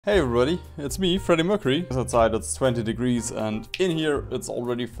Hey everybody, it's me, Freddie Mercury. Outside it's 20 degrees and in here it's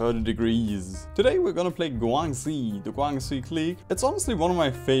already 30 degrees. Today we're gonna play Guangxi, the Guangxi Clique. It's honestly one of my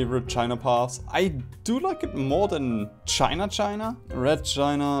favorite China paths. I do like it more than China. Red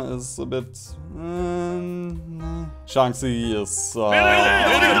China is a bit... Shaanxi is...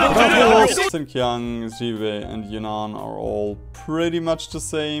 Xinjiang, Xibei and Yunnan are all pretty much the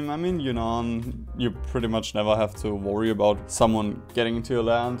same. I mean, Yunnan, you pretty much never have to worry about someone getting into your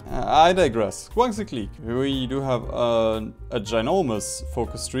land. I digress. Guangxi Clique. We do have a ginormous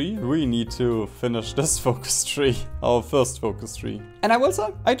focus tree. We need to finish this focus tree. Our first focus tree. And I will say,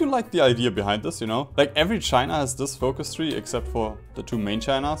 I do like the idea behind this, you know? Like every China has this focus tree except for the two main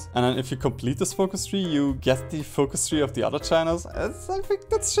Chinas. And then if you complete this focus tree, you get the focus tree of the other Chinas. I think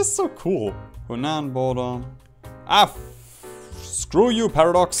that's just so cool. Hunan border. Screw you,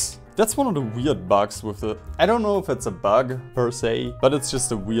 Paradox. That's one of the weird bugs with it. I don't know if it's a bug per se, but it's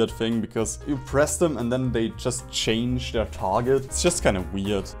just a weird thing because you press them and then they just change their target. It's just kind of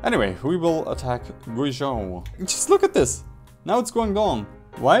weird. Anyway, we will attack Guizhou. Just look at this. Now it's going down.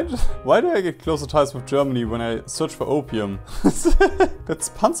 Why do I get closer ties with Germany when I search for opium? That's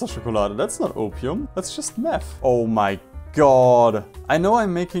Panzerschokolade. That's not opium. That's just meth. Oh my God. I know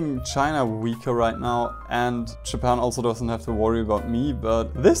I'm making China weaker right now and Japan also doesn't have to worry about me,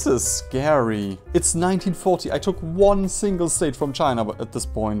 but this is scary. It's 1940. I took one single state from China at this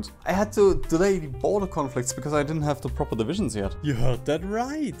point. I had to delay the border conflicts because I didn't have the proper divisions yet. You heard that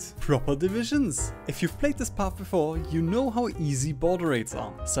right. Proper divisions. If you've played this path before, you know how easy border raids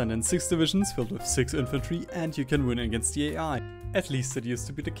are. Send in 6 divisions filled with 6 infantry and you can win against the AI. At least it used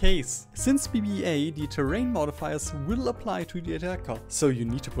to be the case. Since BBA, the terrain modifiers will apply to the attacker, so you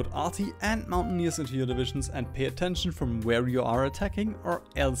need to put arty and mountaineers into your divisions and pay attention from where you are attacking, or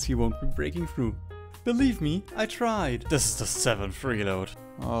else you won't be breaking through. Believe me, I tried. This is the 7th reload.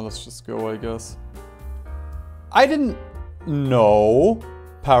 Oh, let's just go, I guess. I didn't... No.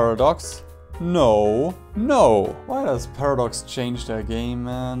 Paradox. No. Why does Paradox change their game,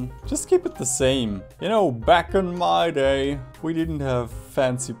 man? Just keep it the same. You know, back in my day, we didn't have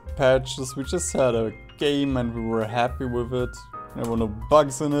fancy patches. We just had a game and we were happy with it. There were no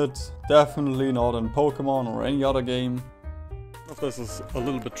bugs in it. Definitely not in Pokemon or any other game. This is a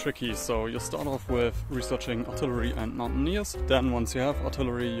little bit tricky, so you start off with researching artillery and mountaineers. Then once you have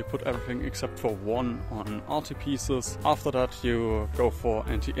artillery, you put everything except for 1 on arty pieces. After that you go for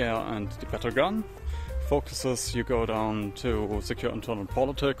anti-air and the battle gun. Focuses, you go down to secure internal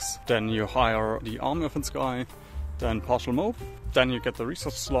politics. Then you hire the army offense guy. Then partial move. Then you get the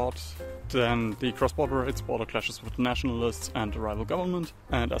research slot. Then the cross-border raids, border clashes with nationalists and the rival government.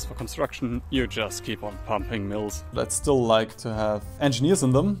 And as for construction, you just keep on pumping mills. I'd still like to have engineers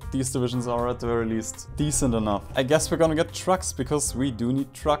in them. These divisions are at the very least decent enough. I guess we're gonna get trucks because we do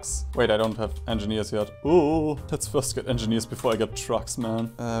need trucks. Wait, I don't have engineers yet. Ooh, let's first get engineers before I get trucks,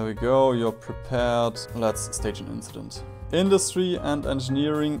 man. There we go, you're prepared. Let's stage an incident. Industry and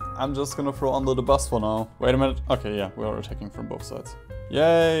engineering, I'm just gonna throw under the bus for now. Wait a minute. Okay, yeah, we are attacking from both sides.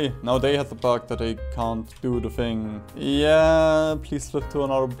 Yay! Now they have the bug that they can't do the thing. Yeah, please flip to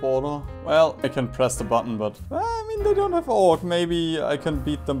another border. Well, I can press the button, but I mean, they don't have orc. Maybe I can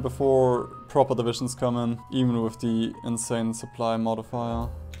beat them before proper divisions come in, even with the insane supply modifier.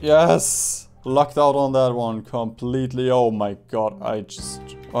 Yes! Lucked out on that one completely. Oh my God, I just...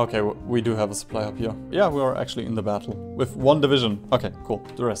 Okay, we do have a supply up here. Yeah, we are actually in the battle with 1 division. Okay, cool.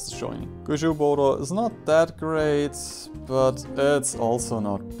 The rest is joining. Guizhou border is not that great, but it's also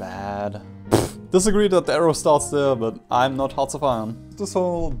not bad. Disagree that the arrow starts there, but I'm not Hearts of Iron. This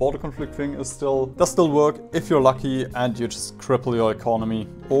whole border conflict thing does still work if you're lucky and you just cripple your economy.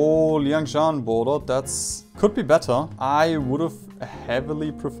 Oh, Liangshan border, could be better. I would have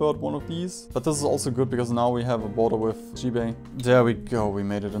heavily preferred one of these, but this is also good because now we have a border with Xibei. There we go, we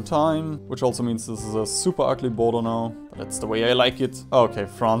made it in time, which also means this is a super ugly border now, but that's the way I like it. Okay,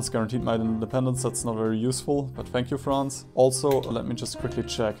 France guaranteed my independence. That's not very useful, but thank you, France. Also, let me just quickly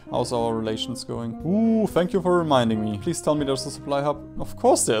check. How's our relations going? Ooh, thank you for reminding me. Please tell me there's a supply hub. Of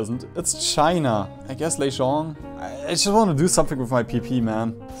course there isn't. It's China. I guess Leishong. I just want to do something with my PP,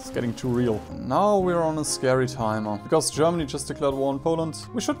 man. It's getting too real. Now we're on a scary timer. Because Germany just declared war on Poland,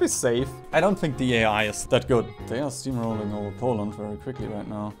 we should be safe. I don't think the AI is that good. They are steamrolling over Poland very quickly right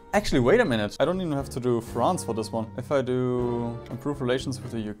now. Actually, wait a minute. I don't even have to do France for this one. If I do improve relations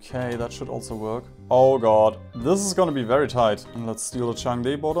with the UK, that should also work. Oh God, this is gonna be very tight. And let's steal the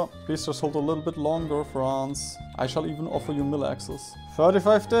Changde border. Please just hold a little bit longer, France. I shall even offer you mill access.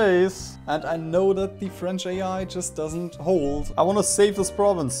 35 days. And I know that the French AI just doesn't hold. I want to save this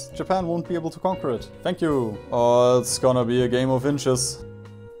province. Japan won't be able to conquer it. Thank you. Oh, it's gonna be a game of inches.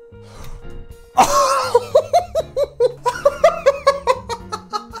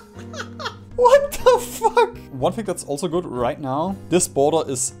 fuck? One thing that's also good right now, this border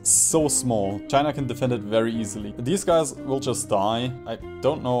is so small. China can defend it very easily. These guys will just die. I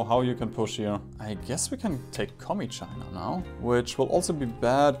don't know how you can push here. I guess we can take commie China now, which will also be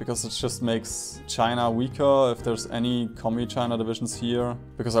bad because it just makes China weaker if there's any commie China divisions here,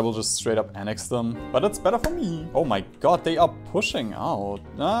 because I will just straight up annex them. But it's better for me. Oh my god, they are pushing out.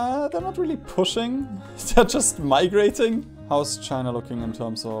 They're not really pushing. They're just migrating. How's China looking in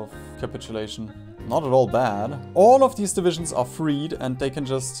terms of capitulation? Not at all bad. All of these divisions are freed and they can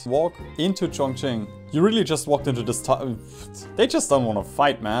just walk into Chongqing. You really just walked into this time. They just don't want to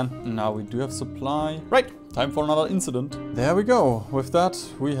fight, man. Now we do have supply. Right, time for another incident. There we go. With that,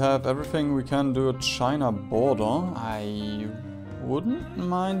 we have everything we can do at China border. I wouldn't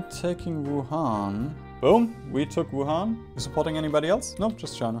mind taking Wuhan. Boom, we took Wuhan. You supporting anybody else? Nope,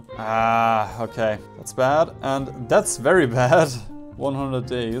 just China. Ah, okay. That's bad. And that's very bad. 100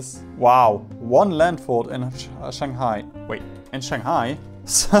 days. Wow. One land fort in Shanghai. Wait, in Shanghai?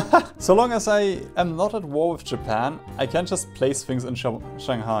 So long as I am not at war with Japan, I can just place things in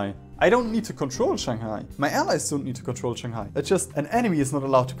Shanghai. I don't need to control Shanghai. My allies don't need to control Shanghai. It's just an enemy is not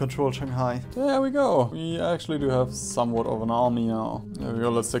allowed to control Shanghai. There we go. We actually do have somewhat of an army now. There we go.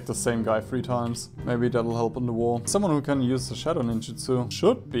 Let's take the same guy 3 times. Maybe that'll help in the war. Someone who can use the Shadow Ninjutsu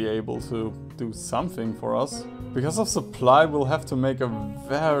should be able to do something for us. Because of supply, we'll have to make a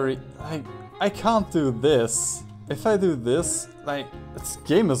very... I can't do this. If I do this, like, this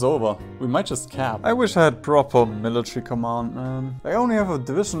game is over. We might just cap. I wish I had proper military command, man. I only have a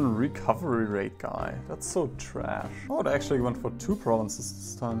division recovery rate guy. That's so trash. Oh, they actually went for 2 provinces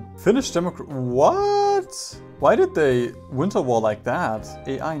this time. Finnish Democrat... What? Why did they winter war like that?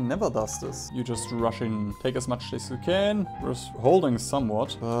 AI never does this. You just rush in, take as much as you can. We're holding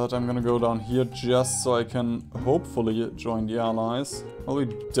somewhat, but I'm gonna go down here just so I can hopefully join the allies. Well, we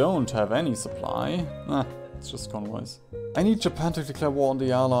don't have any supply. It's just convoys. I need Japan to declare war on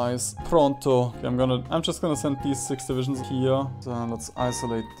the allies. Pronto. Okay, I'm just gonna send these 6 divisions here. So let's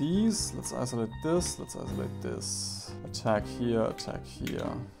isolate these. Let's isolate this. Let's isolate this. Attack here, attack here.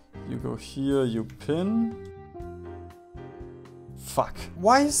 You go here, you pin. Fuck.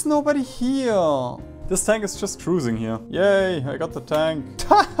 Why is nobody here? This tank is just cruising here. Yay, I got the tank.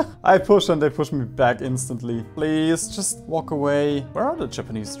 I push and they push me back instantly. Please, just walk away. Where are the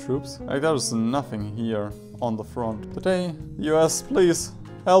Japanese troops? Like, there's nothing here on the front. Today, US, please,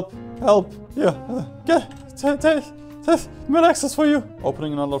 help, help. Yeah, take access for you.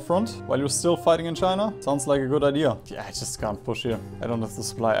 Opening another front while you're still fighting in China? Sounds like a good idea. Yeah, I just can't push here. I don't have the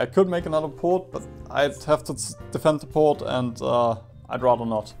supply. I could make another port, but I'd have to defend the port and I'd rather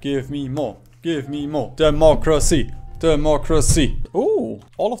not. Give me more. Give me more. Democracy. Democracy. Ooh,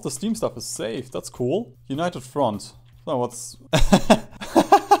 all of the Steam stuff is safe. That's cool. United Front. So what's...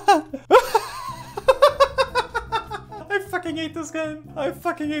 I fucking hate this game. I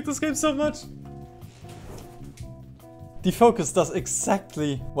fucking hate this game so much. Defocus does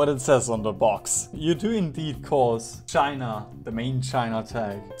exactly what it says on the box. You do indeed cause China, the main China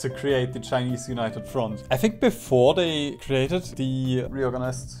tag, to create the Chinese United Front. I think before they created the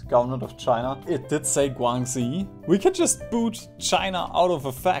reorganized government of China, it did say Guangxi. We could just boot China out of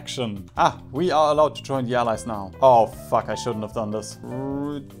a faction. Ah, we are allowed to join the allies now. Oh fuck, I shouldn't have done this.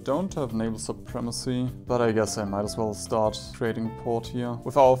 We don't have naval supremacy, but I guess I might as well start creating port here.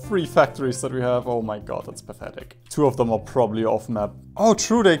 With our 3 factories that we have, oh my god, that's pathetic. 2 of them are probably off map. Oh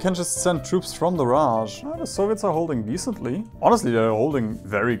true, they can just send troops from the Raj. Oh, the Soviets are holding decently. Honestly, they're holding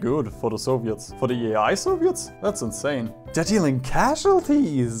very good for the Soviets. For the AI Soviets? That's insane. They're dealing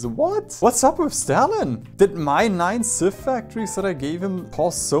casualties! What? What's up with Stalin? Did my 9 Civ factories that I gave him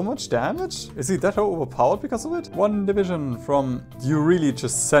cause so much damage? Is he that overpowered because of it? 1 division from... You really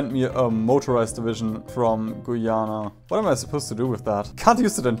just sent me a motorized division from Guyana. What am I supposed to do with that? Can't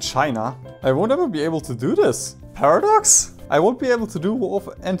use it in China. I won't ever be able to do this. Paradox? I won't be able to do war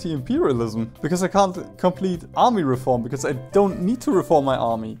for anti-imperialism because I can't complete army reform because I don't need to reform my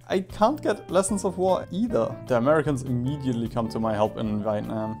army. I can't get lessons of war either. The Americans immediately come to my help in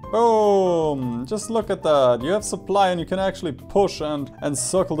Vietnam. Boom! Just look at that. You have supply and you can actually push and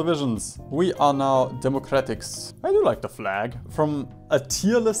circle divisions. We are now democratics. I do like the flag. From a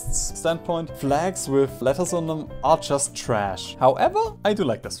tier list standpoint, flags with letters on them are just trash. However, I do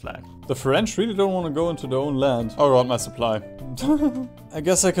like this flag. The French really don't want to go into their own land. Oh god, my supply. I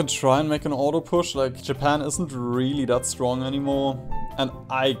guess I can try and make an auto push, like Japan isn't really that strong anymore. And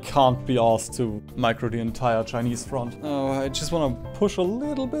I can't be asked to micro the entire Chinese front. Oh, I just want to push a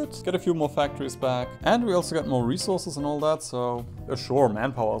little bit, get a few more factories back. And we also get more resources and all that, so sure,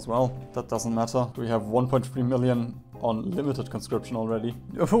 manpower as well. That doesn't matter. We have 1.3 million on limited conscription already.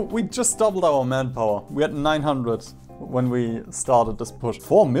 We just doubled our manpower. We had 900 when we started this push.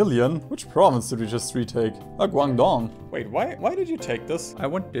 4 million? Which province did we just retake? Guangdong. Wait, why did you take this? I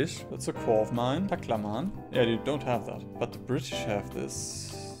want this. That's a core of mine. Taklaman. Yeah, you don't have that. But the British have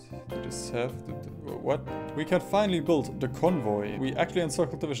this. You just have what? We can finally build the convoy. We actually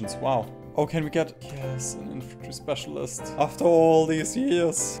encircled divisions. Wow. Oh, can we get... Yes, an infantry specialist. After all these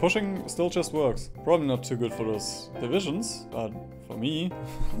years. Pushing still just works. Probably not too good for those divisions, but for me,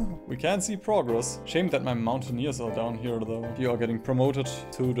 we can see progress. Shame that my mountaineers are down here, though. You are getting promoted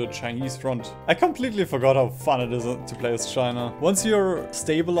to the Chinese front. I completely forgot how fun it is to play as China. Once you're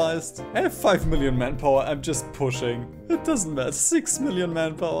stabilized, I have 5 million manpower. I'm just pushing. It doesn't matter. 6 million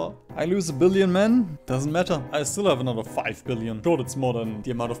manpower. I lose 1 billion men. Doesn't matter. I still have another 5 billion. Sure, it's more than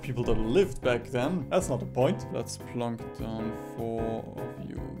the amount of people that lived back then. That's not the point. Let's plunk down 4 of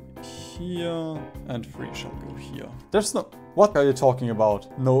you here. And 3 shall go here. There's no... What are you talking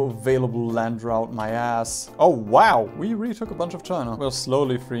about? No available land route, my ass. Oh, wow. We retook a bunch of China. We're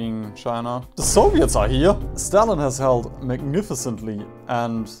slowly freeing China. The Soviets are here. Stalin has held magnificently.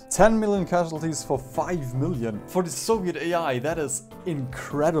 And 10 million casualties for 5 million. For the Soviet AI, that is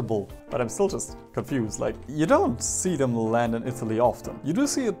incredible. But I'm still just confused. Like, you don't see them land in Italy often. You do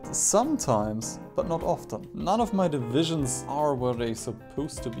see it sometimes, but not often. None of my divisions are where they're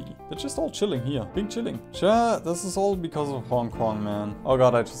supposed to be. They're just all chilling here. Being chilling. Sure, this is all because of Hong Kong, man. Oh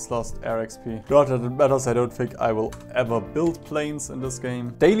god, I just lost air XP. God, that it matters. I don't think I will ever build planes in this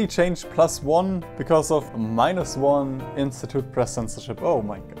game. Daily change +1 because of -1 Institute press censorship. Oh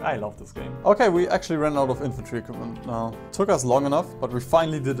my god, I love this game. Okay, we actually ran out of infantry equipment now. Took us long enough, but we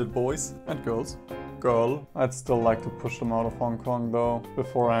finally did it, boys and girls. Girl. I'd still like to push them out of Hong Kong though,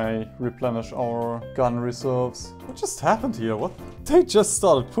 before I replenish our gun reserves. What just happened here? What? They just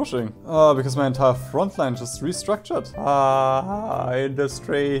started pushing. Because my entire front line just restructured.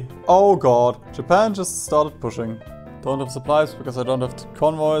 Industry. Oh god. Japan just started pushing. Don't have supplies because I don't have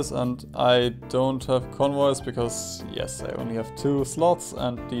convoys, and I don't have convoys because, yes, I only have 2 slots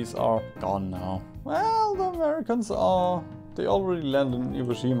and these are gone now. Well, the Americans are... They already landed in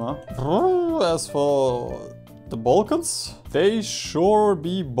Iwo Jima. As for the Balkans, they sure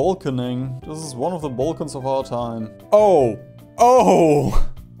be Balkaning. This is one of the Balkans of our time. Oh! Oh!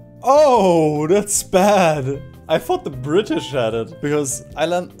 Oh! That's bad! I thought the British had it, because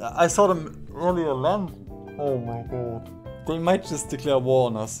I saw them earlier land. Oh my god. They might just declare war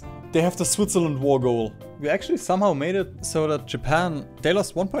on us. They have the Switzerland war goal. We actually somehow made it so that Japan, they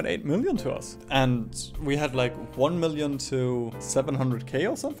lost 1.8 million to us. And we had like 1 million to 700k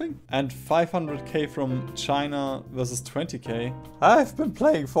or something. And 500k from China versus 20k. I've been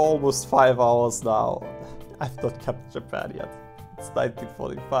playing for almost 5 hours now. I've not kept Japan yet. It's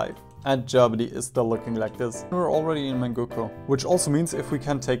 1945. And Germany is still looking like this. We're already in Manchukuo, which also means if we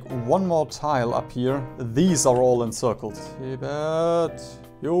can take one more tile up here, these are all encircled. Tibet,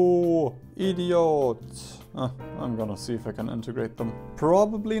 you idiot. I'm gonna see if I can integrate them.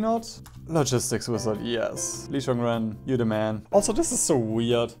 Probably not. Logistics wizard, yes. Li Chongren, you the man. Also, this is so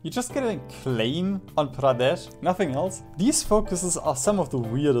weird. You just get a claim on Pradesh, nothing else. These focuses are some of the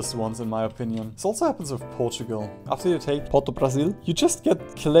weirdest ones in my opinion. This also happens with Portugal. After you take Porto Brasil, you just get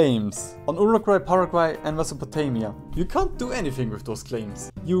claims on Uruguay, Paraguay and Mesopotamia. You can't do anything with those claims.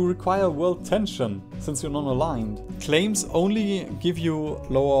 You require world tension since you're non-aligned. Claims only give you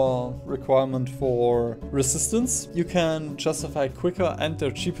lower requirement for resistance. You can justify quicker and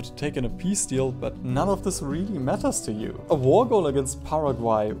they're cheaper to take in a peace deal, but none of this really matters to you. A war goal against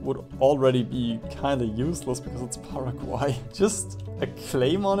Paraguay would already be kinda useless because it's Paraguay. Just a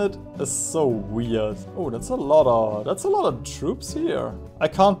claim on it is so weird. Oh, that's a lot of troops here. I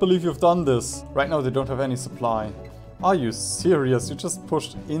can't believe you've done this. Right now they don't have any supply. Are you serious? You just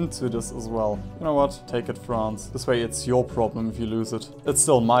pushed into this as well. You know what? Take it, France. This way it's your problem if you lose it. It's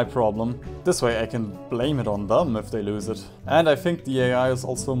still my problem. This way I can blame it on them if they lose it. And I think the AI is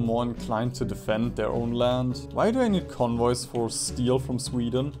also more inclined to defend their own land. Why do I need convoys for steel from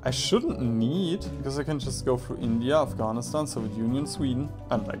Sweden? I shouldn't need, because I can just go through India, Afghanistan, Soviet Union, Sweden,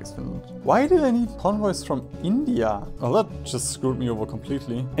 and I guess Finland. Why do I need convoys from India? Well, that just screwed me over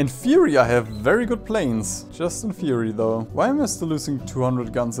completely. In theory, I have very good planes. Just in theory, though. Why am I still losing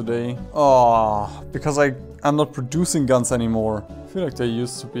 200 guns a day? Oh, because I'm not producing guns anymore. I feel like there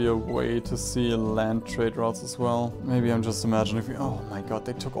used to be a way to see land trade routes as well. Maybe I'm just imagining. Oh my god,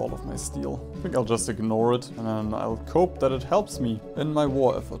 they took all of my steel. I think I'll just ignore it and then I'll cope that it helps me in my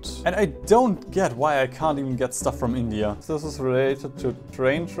war effort. And I don't get why I can't even get stuff from India. This is related to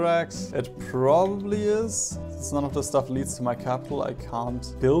train tracks. It probably is. since none of the stuff leads to my capital, I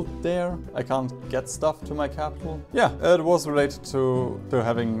can't build there. I can't get stuff to my capital. Yeah, it was related to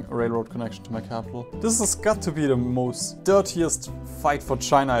having a railroad connection to my capital. This has got to be the most dirtiest fight for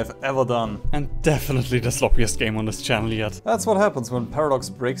China I've ever done. And definitely the sloppiest game on this channel yet. That's what happens when Paradox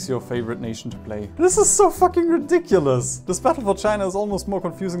breaks your favorite nation to play. This is so fucking ridiculous. This battle for China is almost more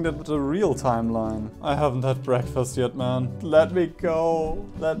confusing than the real timeline. I haven't had breakfast yet, man. Let me go.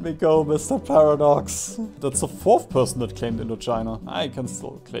 Let me go, Mr. Paradox. That's the fourth person that claimed Indochina. I can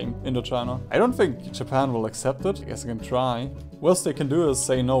still claim Indochina. I don't think Japan will accept it. I guess I can try. Worst they can do is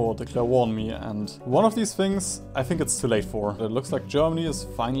say no or declare war on me, and one of these things I think it's too late for. It looks like Germany is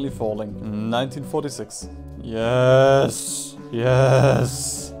finally falling. 1946. Yes.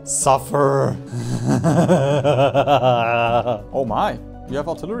 Yes. Suffer. Oh my. We have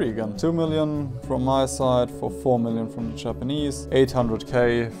artillery again. 2 million from my side for 4 million from the Japanese.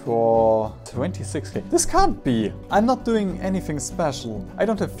 800k for 26k. This can't be. I'm not doing anything special. I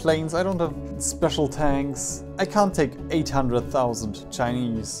don't have planes. I don't have special tanks. I can't take 800,000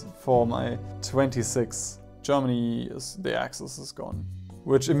 Chinese for my 26. Germany is, the axis is gone.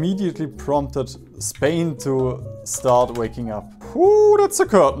 Which immediately prompted Spain to start waking up. Whoo, that's a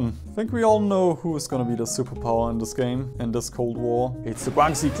curtain. I think we all know who is gonna be the superpower in this game, in this Cold War. It's the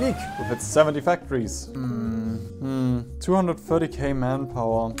Guangxi Clique with its 70 factories. 230k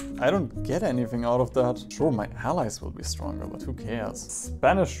manpower. I don't get anything out of that. Sure, my allies will be stronger, but who cares?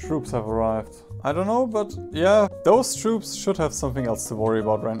 Spanish troops have arrived. I don't know, but yeah, those troops should have something else to worry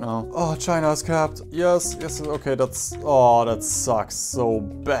about right now. Oh, China is capped. Yes, yes, okay, that's... Oh, that sucks so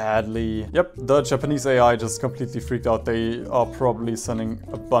badly. Yep, the Japanese AI just completely freaked out. They are probably sending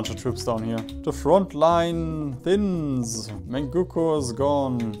a bunch of troops down here. The front line thins. Menguko is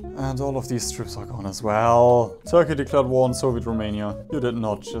gone. And all of these troops are gone as well. Turkey declared war on Soviet Romania. You did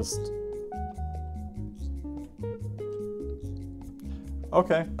not just...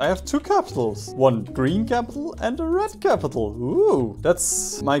 Okay, I have two capitals. One green capital and a red capital. Ooh,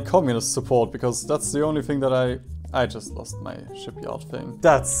 that's my communist support, because that's the only thing that I just lost my shipyard thing.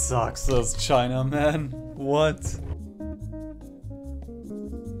 That sucks as China, man. What?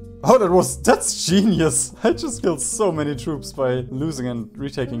 Oh, that's genius. I just killed so many troops by losing and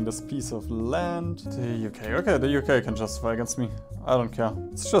retaking this piece of land. The UK, okay, the UK can justify against me. I don't care.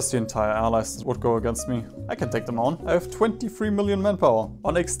 It's just the entire allies that would go against me. I can take them on. I have 23 million manpower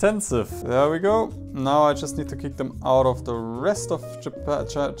on extensive. There we go. Now I just need to kick them out of the rest of Japan.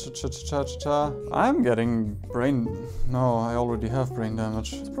 I'm getting brain... No, I already have brain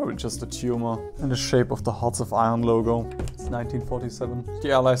damage. It's probably just a tumor in the shape of the Hearts of Iron logo. It's 1947.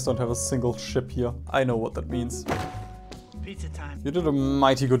 The allies don't have a single ship here. I know what that means. Pizza time. You did a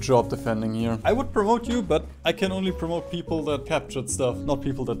mighty good job defending here. I would promote you, but I can only promote people that captured stuff, not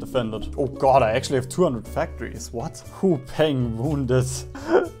people that defended. Oh god, I actually have 200 factories. What? Hu Peng wounded.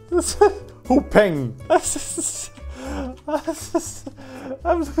 Hu Peng.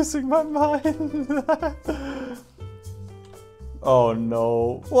 I'm losing my mind. Oh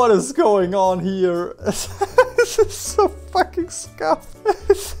no. What is going on here? This is so fucking scuffed.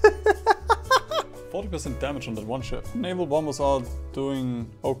 40% damage on that one ship. Naval bombers are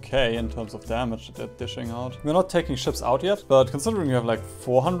doing okay in terms of damage that they're dishing out. We're not taking ships out yet, but considering we have like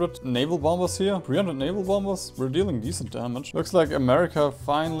 400 naval bombers here, 300 naval bombers, we're dealing decent damage. Looks like America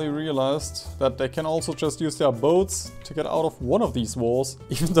finally realized that they can also just use their boats to get out of one of these wars,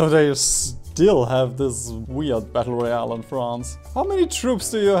 even though they still have this weird battle royale in France. How many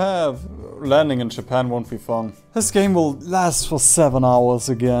troops do you have? Landing in Japan won't be fun. This game will last for 7 hours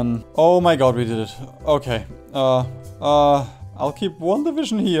again. Oh my god, we did it. Okay. I'll keep one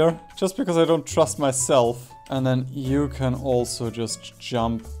division here, just because I don't trust myself. And then you can also just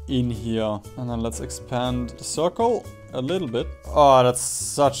jump in here. And then let's expand the circle a little bit. Oh, that's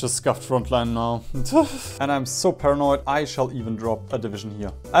such a scuffed front line now. And I'm so paranoid, I shall even drop a division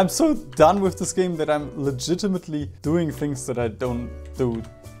here. I'm so done with this game that I'm legitimately doing things that I don't do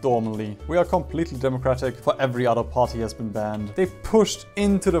normally. We are completely democratic, for every other party has been banned. They pushed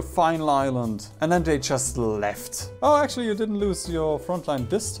into the final island and then they just left. Oh, actually you didn't lose your front line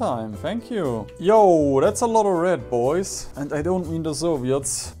this time. Thank you. Yo, that's a lot of red, boys. And I don't mean the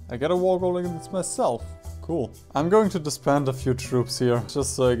Soviets. I get a war goal against myself. Cool. I'm going to disband a few troops here,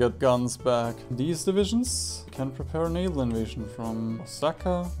 just so I get guns back. These divisions can prepare a naval invasion from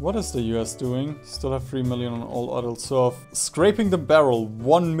Osaka. What is the US doing? Still have 3 million on all adults serve. Scraping the barrel,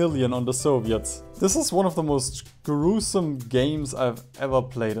 1 million on the Soviets. This is one of the most gruesome games I've ever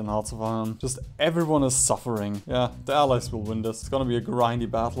played in Hearts of Iron. Just everyone is suffering. Yeah, the allies will win this. It's gonna be a grindy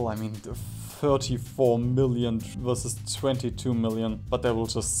battle. I mean, 34 million versus 22 million, but they will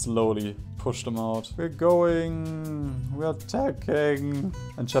just slowly push them out. We're attacking,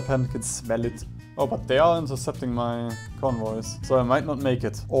 and Japan can smell it. Oh, but they are intercepting my convoys, so I might not make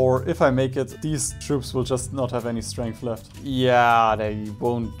it. Or if I make it, these troops will just not have any strength left. Yeah, they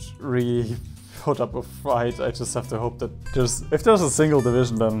won't really put up a fight. I just have to hope that if there's a single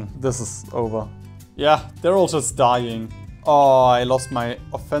division, then this is over. Yeah, they're all just dying. Oh, I lost my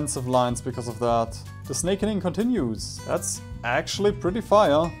offensive lines because of that. The snakening continues. That's actually pretty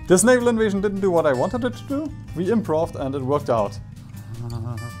fire. This naval invasion didn't do what I wanted it to do. We improved and it worked out.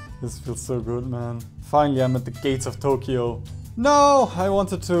 This feels so good, man. Finally, I'm at the gates of Tokyo. No, I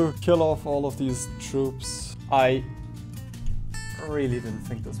wanted to kill off all of these troops. I really didn't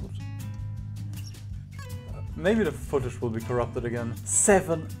think this would. Maybe the footage will be corrupted again.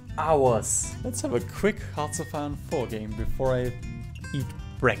 7 hours. Let's have a quick Hearts of Iron 4 game before I eat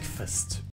breakfast.